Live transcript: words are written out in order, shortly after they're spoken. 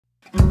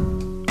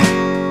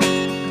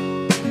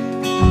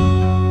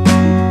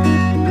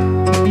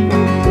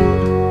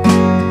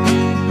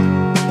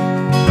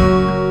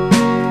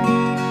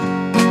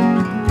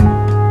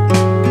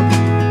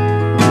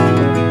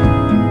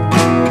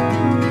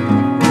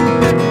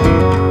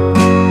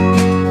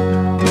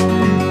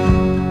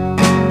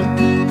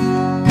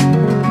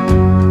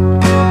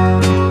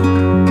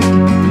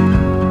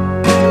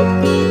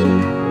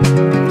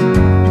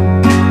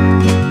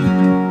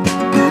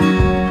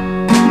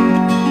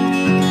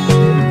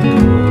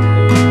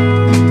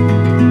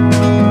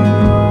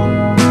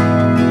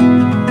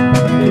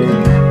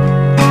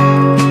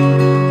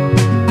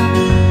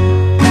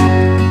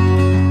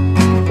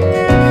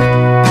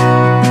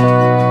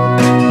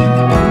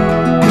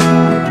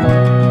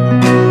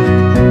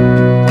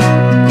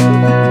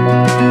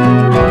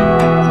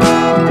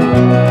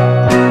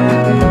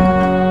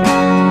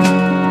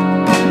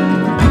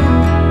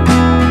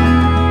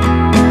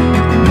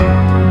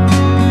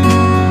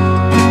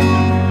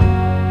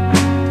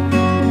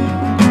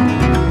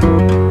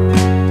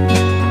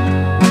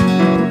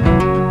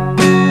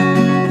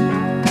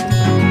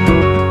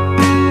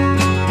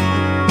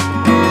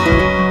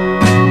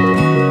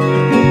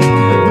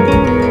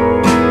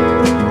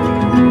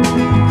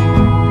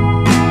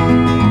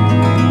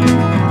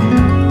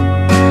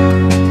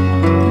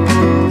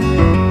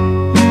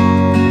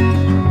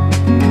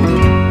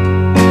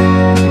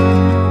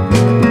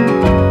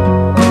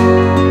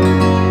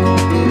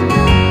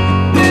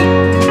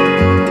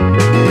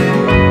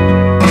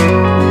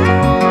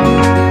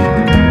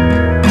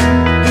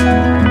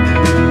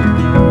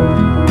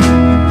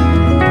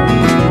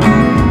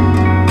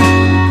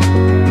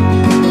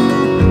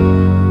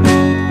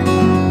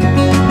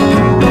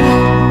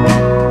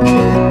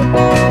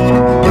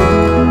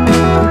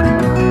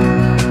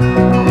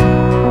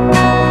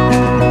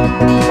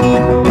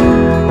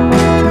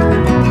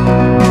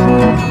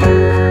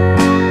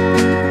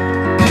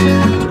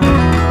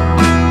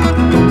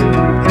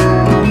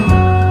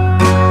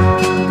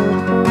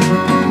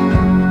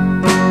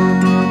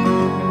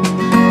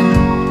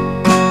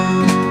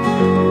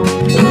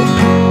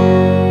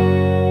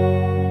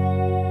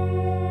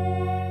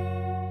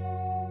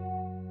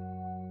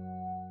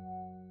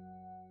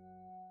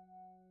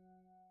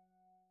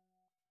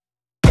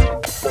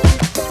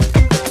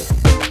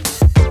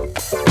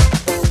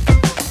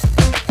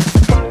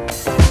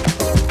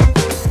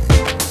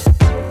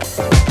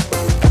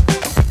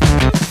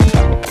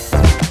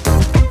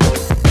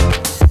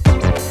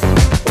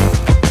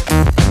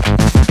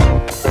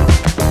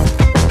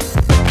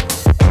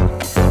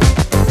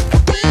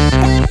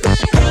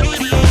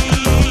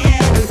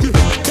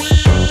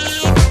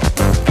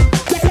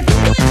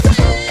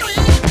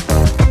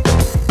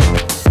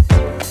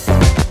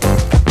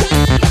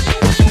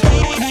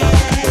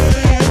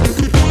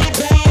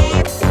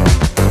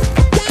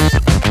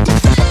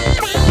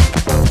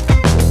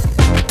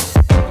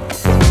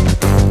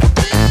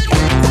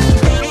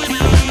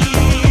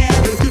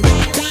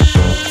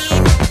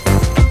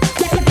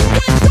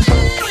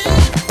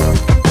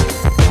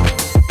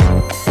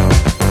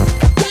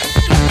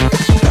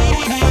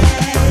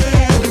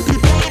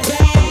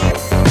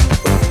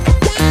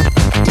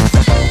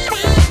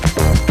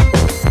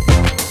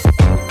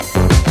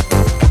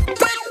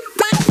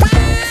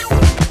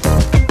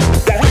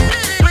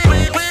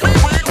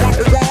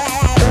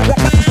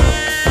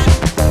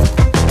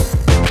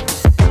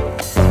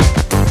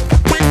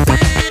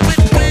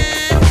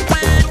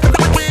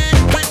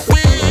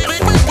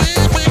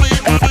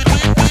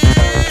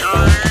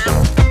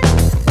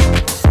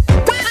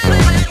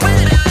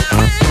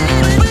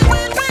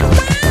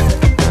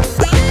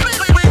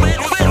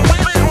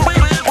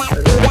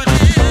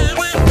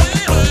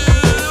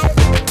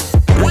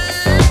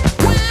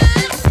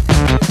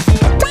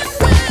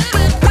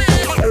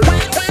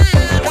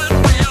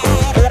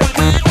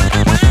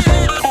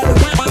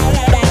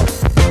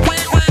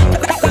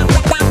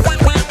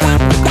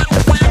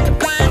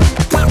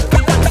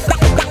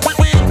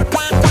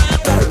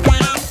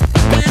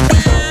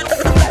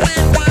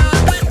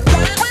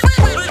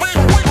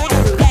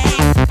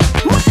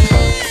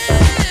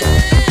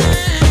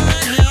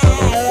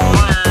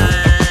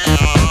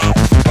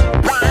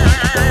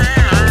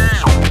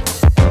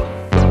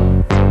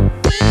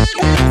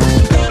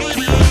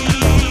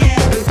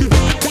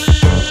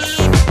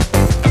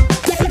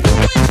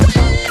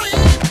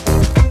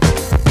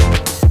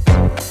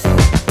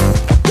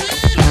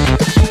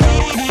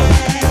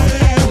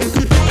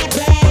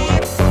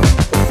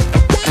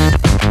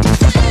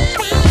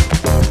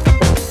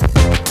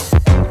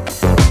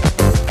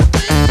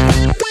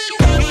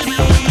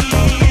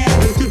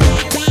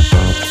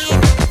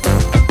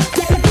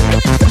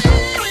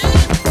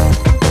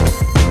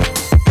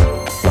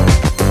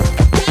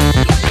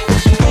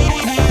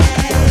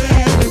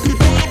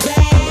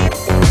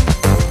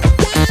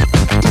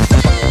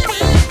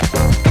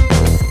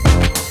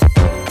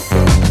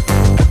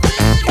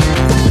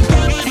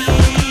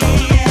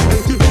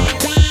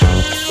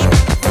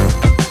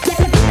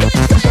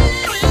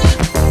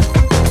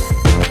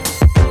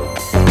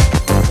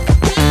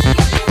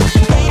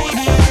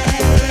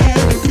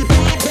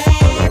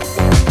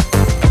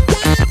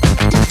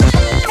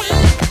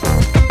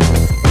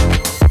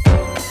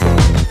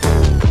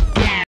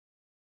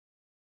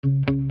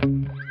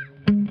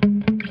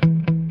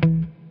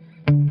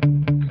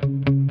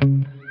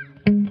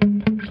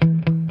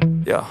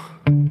Yeah.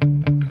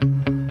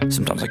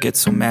 Sometimes I get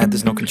so mad,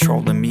 there's no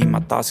controlling me.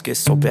 My thoughts get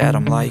so bad,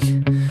 I'm like,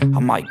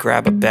 I might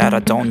grab a bat, I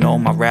don't know.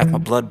 My wrath, my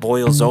blood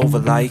boils over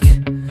like,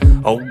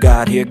 oh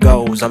God, here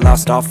goes. I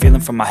lost all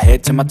feeling from my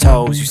head to my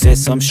toes. You said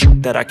some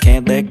shit that I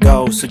can't let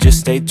go, so just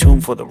stay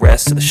tuned for the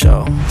rest of the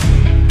show.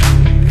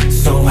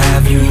 So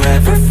have you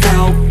ever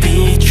felt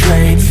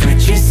betrayed?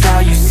 Switches how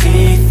you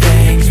see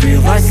things,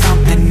 realize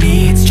something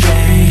needs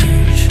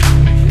change.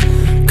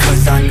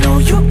 Cause I know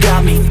you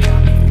got me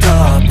f***ed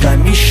up, let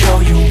me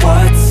show you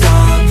what's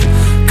up.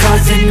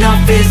 Cause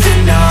enough is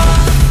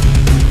enough.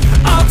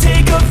 I'll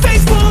take a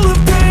face full of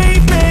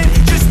pavement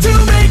just to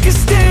make a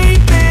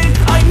statement.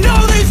 I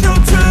know there's no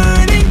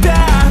turning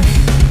back.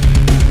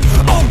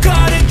 Oh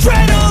God,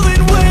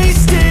 adrenaline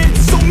wasted,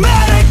 so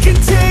mad I can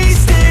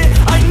taste it.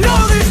 I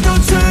know there's no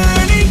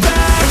turning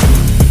back.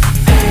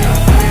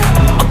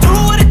 I'll do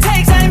what it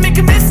takes, I ain't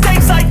making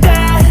mistakes like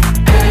that.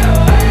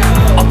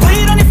 I'll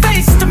bleed on your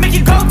face to make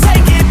you go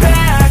take it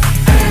back.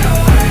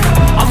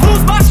 I'll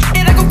lose my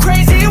shit, I go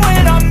crazy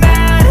when I'm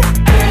mad.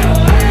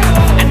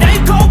 And now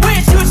you go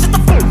wish you would shut the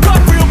fuck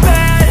up real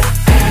bad.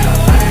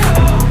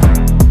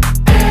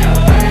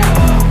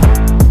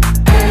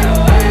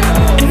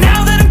 And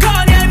now that I'm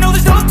gone, yeah, I know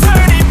there's no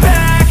turning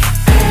back.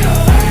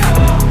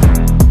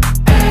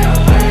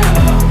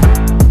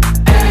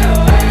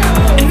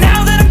 And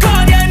now that I'm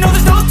gone, yeah, I know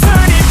there's no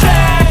turning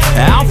back.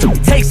 I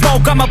don't take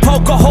smoke, I'ma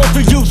poke a hole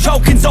through you,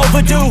 choking's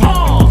overdue.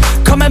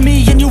 Come at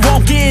me and you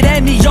won't get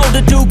any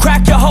older, dude.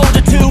 Crack your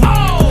holder too.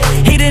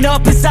 Heating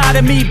up inside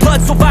of me,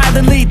 blood so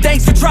violently,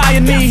 thanks for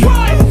trying me.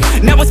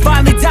 Now it's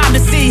finally time to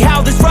see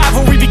how this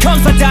rivalry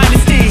becomes a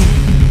dynasty.